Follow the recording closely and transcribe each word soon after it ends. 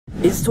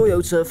Is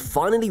Toyota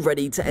finally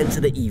ready to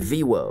enter the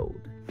EV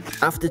world?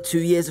 After 2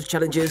 years of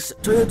challenges,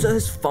 Toyota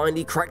has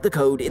finally cracked the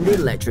code in the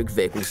electric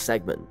vehicle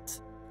segment.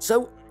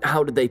 So,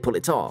 how did they pull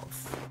it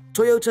off?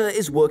 Toyota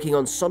is working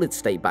on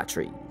solid-state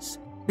batteries.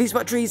 These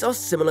batteries are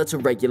similar to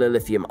regular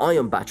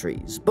lithium-ion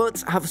batteries,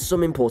 but have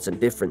some important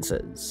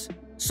differences.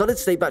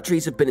 Solid-state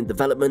batteries have been in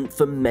development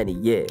for many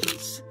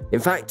years. In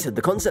fact,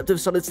 the concept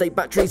of solid-state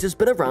batteries has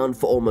been around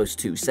for almost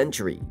 2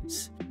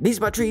 centuries. These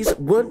batteries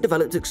weren't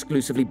developed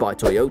exclusively by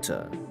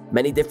Toyota.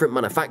 Many different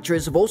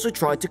manufacturers have also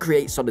tried to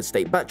create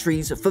solid-state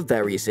batteries for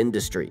various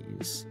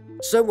industries.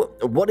 So,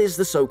 what is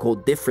the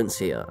so-called difference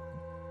here?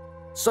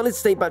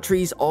 Solid-state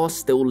batteries are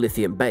still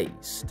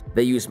lithium-based.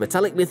 They use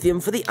metallic lithium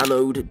for the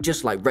anode,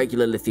 just like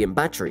regular lithium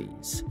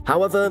batteries.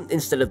 However,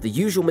 instead of the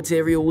usual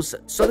materials,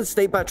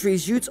 solid-state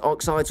batteries use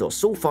oxides or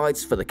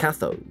sulfides for the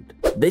cathode.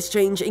 This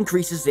change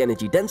increases the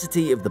energy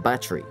density of the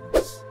batteries.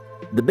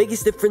 The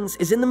biggest difference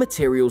is in the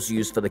materials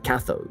used for the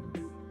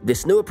cathode.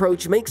 This new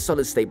approach makes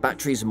solid-state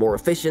batteries more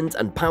efficient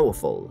and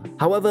powerful.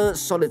 However,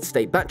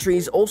 solid-state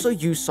batteries also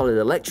use solid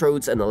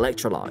electrodes and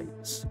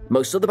electrolytes.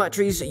 Most other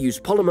batteries use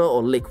polymer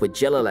or liquid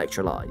gel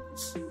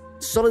electrolytes.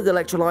 Solid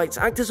electrolytes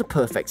act as a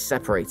perfect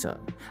separator,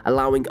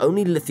 allowing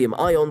only lithium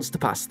ions to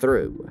pass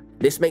through.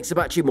 This makes the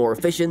battery more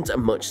efficient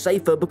and much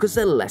safer because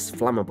they're less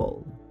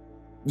flammable.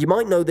 You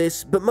might know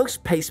this, but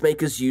most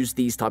pacemakers use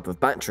these type of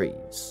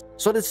batteries.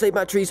 Solid-state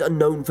batteries are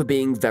known for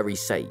being very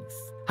safe.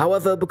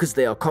 However, because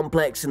they are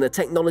complex and the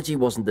technology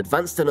wasn't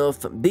advanced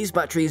enough, these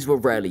batteries were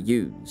rarely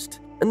used,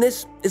 and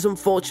this is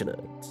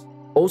unfortunate.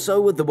 Also,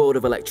 with the world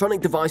of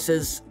electronic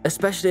devices,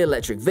 especially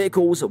electric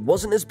vehicles,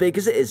 wasn't as big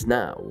as it is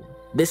now.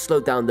 This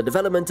slowed down the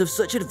development of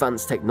such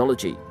advanced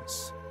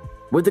technologies.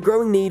 With the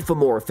growing need for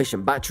more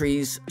efficient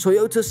batteries,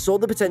 Toyota saw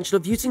the potential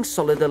of using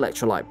solid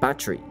electrolyte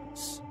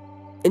batteries.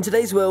 In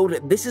today's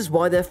world, this is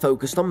why they're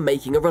focused on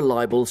making a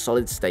reliable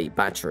solid-state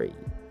battery.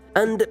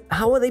 And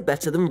how are they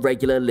better than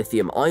regular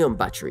lithium-ion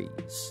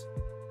batteries?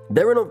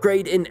 They're an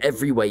upgrade in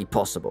every way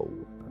possible.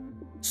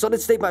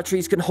 Solid-state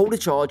batteries can hold a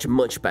charge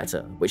much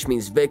better, which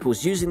means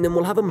vehicles using them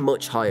will have a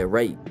much higher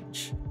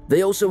range.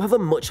 They also have a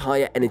much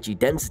higher energy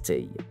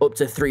density, up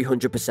to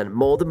 300%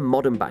 more than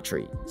modern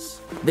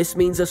batteries. This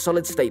means a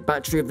solid-state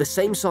battery of the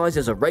same size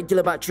as a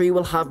regular battery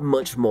will have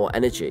much more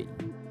energy.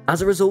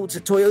 As a result,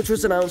 Toyota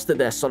has announced that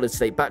their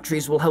solid-state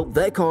batteries will help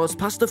their cars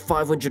pass the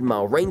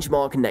 500-mile range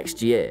mark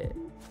next year.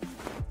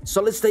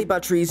 Solid-state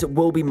batteries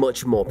will be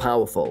much more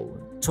powerful.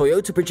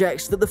 Toyota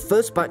projects that the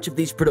first batch of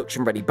these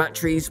production-ready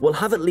batteries will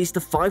have at least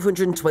a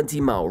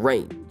 520-mile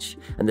range,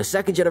 and the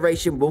second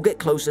generation will get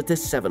closer to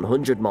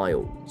 700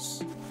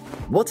 miles.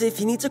 What if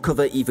you need to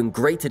cover even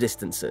greater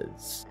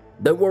distances?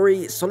 Don't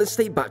worry,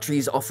 solid-state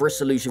batteries offer a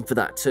solution for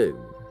that too.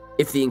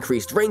 If the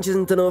increased range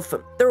isn't enough,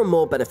 there are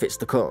more benefits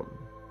to come.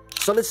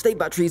 Solid-state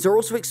batteries are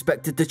also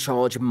expected to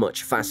charge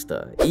much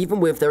faster,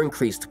 even with their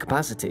increased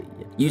capacity.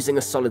 Using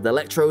a solid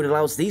electrode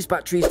allows these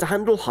batteries to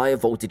handle higher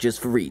voltages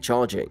for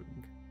recharging.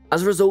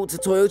 As a result,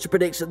 Toyota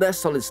predicts that their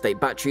solid-state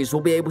batteries will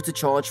be able to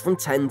charge from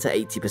 10 to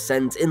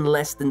 80% in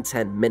less than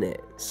 10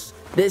 minutes.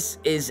 This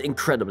is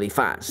incredibly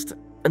fast,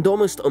 and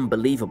almost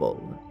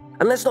unbelievable.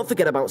 And let's not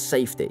forget about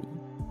safety.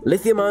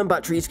 Lithium-ion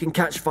batteries can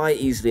catch fire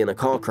easily in a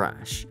car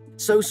crash,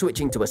 so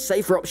switching to a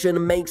safer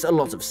option makes a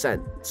lot of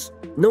sense.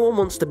 No one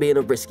wants to be in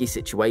a risky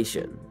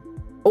situation.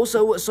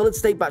 Also,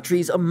 solid-state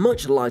batteries are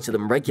much lighter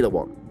than regular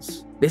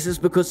ones. This is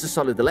because the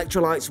solid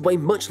electrolytes weigh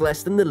much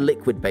less than the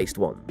liquid-based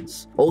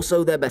ones.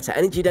 Also, their better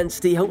energy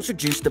density helps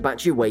reduce the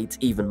battery weight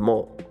even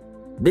more.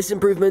 This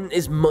improvement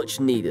is much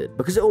needed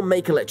because it will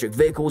make electric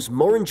vehicles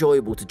more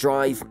enjoyable to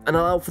drive and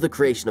allow for the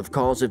creation of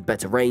cars with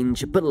better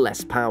range but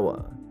less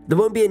power. There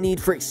won't be a need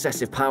for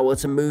excessive power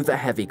to move a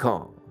heavy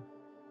car.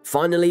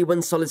 Finally,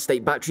 when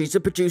solid-state batteries are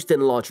produced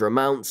in larger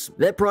amounts,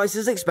 their price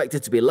is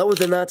expected to be lower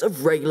than that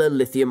of regular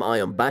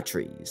lithium-ion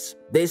batteries.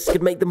 This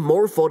could make them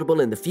more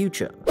affordable in the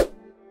future.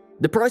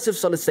 The price of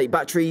solid-state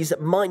batteries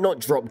might not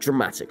drop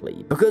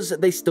dramatically because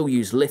they still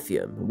use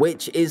lithium,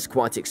 which is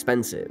quite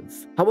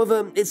expensive.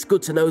 However, it's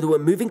good to know that we're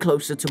moving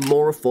closer to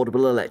more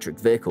affordable electric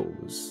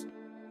vehicles.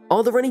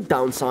 Are there any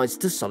downsides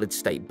to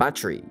solid-state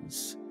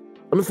batteries?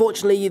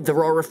 Unfortunately,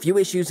 there are a few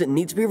issues that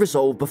need to be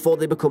resolved before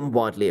they become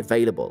widely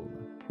available.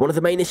 One of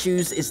the main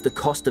issues is the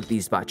cost of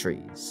these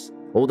batteries.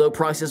 Although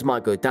prices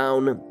might go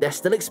down, they're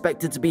still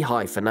expected to be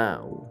high for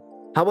now.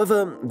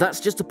 However, that's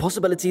just a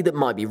possibility that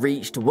might be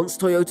reached once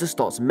Toyota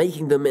starts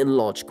making them in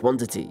large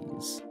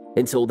quantities.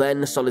 Until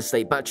then,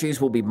 solid-state batteries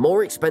will be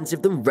more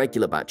expensive than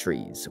regular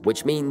batteries,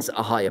 which means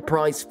a higher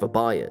price for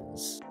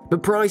buyers.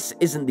 But price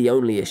isn't the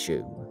only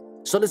issue.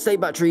 Solid-state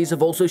batteries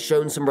have also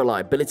shown some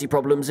reliability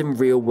problems in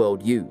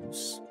real-world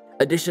use.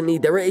 Additionally,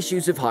 there are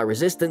issues of high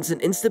resistance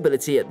and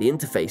instability at the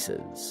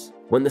interfaces.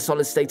 When the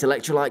solid-state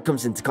electrolyte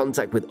comes into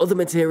contact with other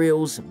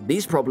materials,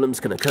 these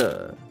problems can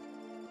occur.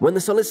 When the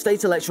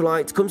solid-state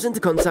electrolyte comes into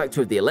contact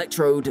with the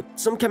electrode,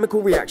 some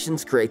chemical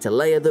reactions create a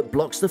layer that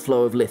blocks the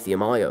flow of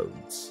lithium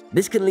ions.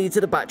 This can lead to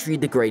the battery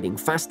degrading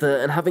faster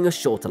and having a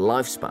shorter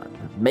lifespan,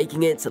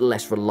 making it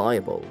less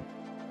reliable.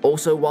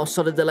 Also, while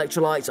solid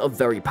electrolytes are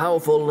very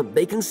powerful,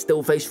 they can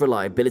still face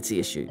reliability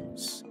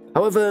issues.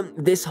 However,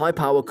 this high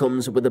power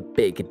comes with a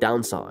big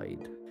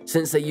downside.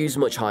 Since they use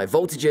much higher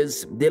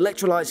voltages, the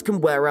electrolytes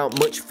can wear out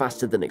much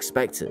faster than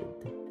expected.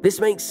 This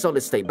makes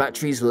solid-state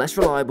batteries less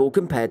reliable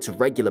compared to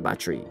regular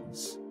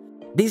batteries.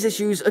 These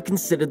issues are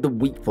considered the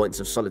weak points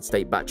of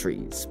solid-state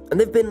batteries, and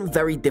they've been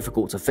very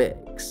difficult to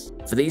fix.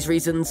 For these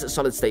reasons,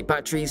 solid-state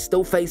batteries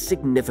still face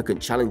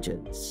significant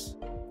challenges.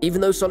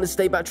 Even though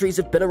solid-state batteries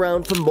have been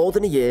around for more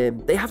than a year,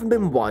 they haven't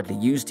been widely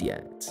used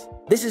yet.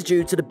 This is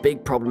due to the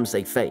big problems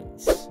they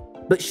face.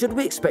 But should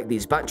we expect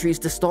these batteries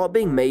to start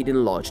being made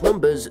in large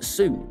numbers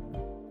soon?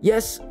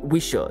 Yes, we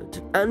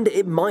should, and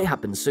it might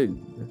happen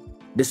soon.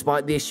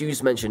 Despite the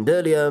issues mentioned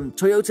earlier,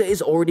 Toyota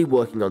is already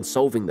working on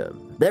solving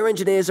them. Their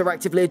engineers are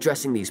actively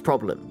addressing these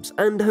problems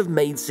and have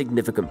made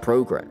significant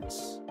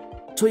progress.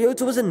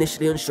 Toyota was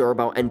initially unsure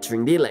about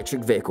entering the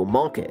electric vehicle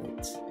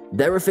market.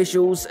 Their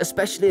officials,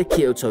 especially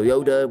Akio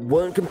Toyoda,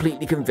 weren't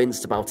completely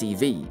convinced about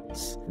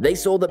EVs. They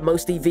saw that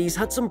most EVs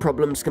had some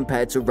problems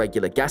compared to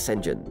regular gas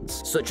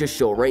engines, such as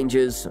short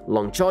ranges,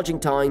 long charging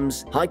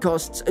times, high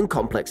costs, and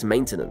complex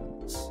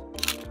maintenance.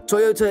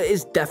 Toyota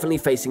is definitely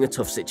facing a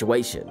tough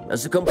situation,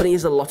 as the company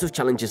has a lot of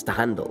challenges to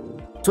handle.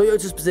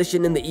 Toyota's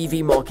position in the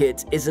EV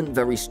market isn't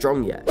very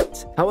strong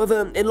yet.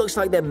 However, it looks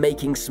like they're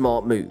making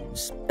smart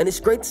moves, and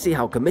it's great to see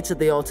how committed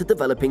they are to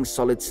developing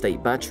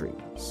solid-state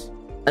batteries.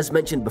 As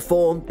mentioned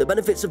before, the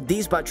benefits of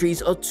these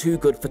batteries are too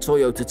good for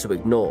Toyota to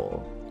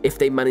ignore. If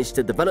they manage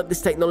to develop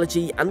this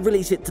technology and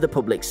release it to the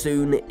public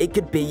soon, it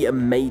could be a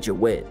major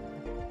win.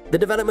 The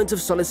development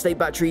of solid-state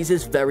batteries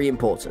is very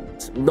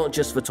important, not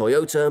just for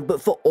Toyota,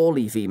 but for all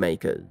EV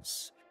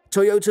makers.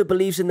 Toyota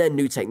believes in their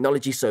new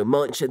technology so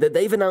much that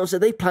they've announced that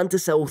they plan to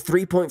sell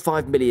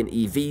 3.5 million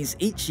EVs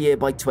each year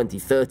by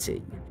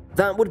 2030.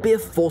 That would be a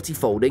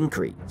 40-fold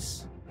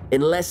increase. In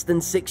less than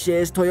 6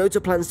 years,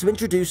 Toyota plans to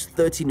introduce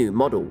 30 new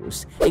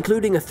models,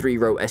 including a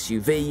 3-row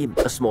SUV,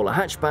 a smaller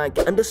hatchback,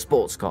 and a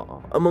sports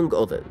car, among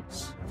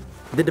others.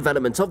 The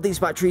development of these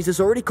batteries has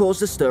already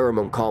caused a stir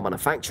among car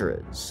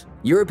manufacturers.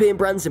 European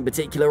brands in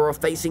particular are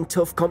facing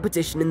tough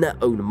competition in their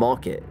own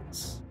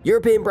markets.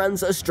 European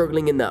brands are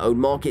struggling in their own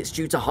markets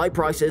due to high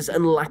prices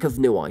and lack of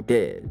new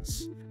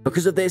ideas.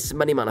 Because of this,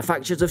 many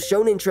manufacturers have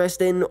shown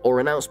interest in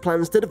or announced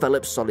plans to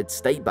develop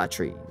solid-state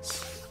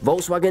batteries.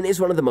 Volkswagen is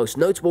one of the most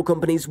notable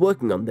companies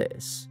working on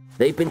this.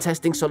 They've been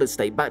testing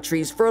solid-state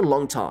batteries for a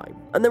long time,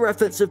 and their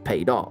efforts have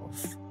paid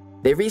off.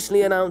 They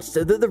recently announced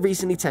that the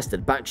recently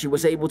tested battery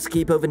was able to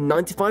keep over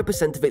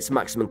 95% of its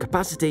maximum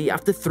capacity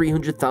after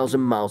 300,000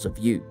 miles of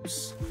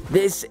use.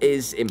 This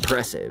is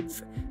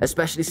impressive,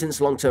 especially since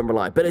long-term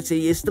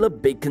reliability is still a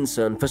big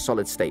concern for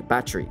solid-state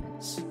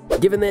batteries.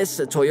 Given this,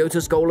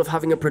 Toyota's goal of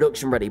having a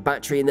production-ready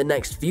battery in the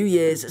next few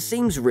years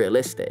seems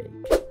realistic.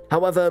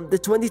 However, the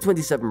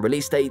 2027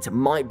 release date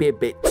might be a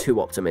bit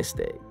too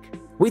optimistic.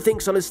 We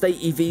think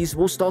solid-state EVs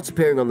will start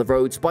appearing on the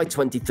roads by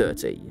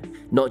 2030,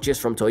 not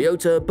just from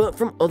Toyota, but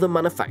from other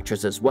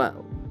manufacturers as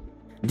well.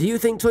 Do you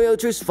think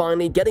Toyota is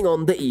finally getting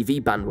on the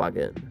EV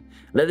bandwagon?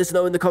 Let us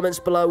know in the comments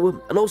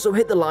below, and also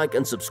hit the like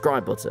and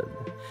subscribe button.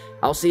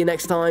 I'll see you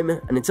next time,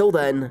 and until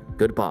then,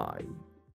 goodbye.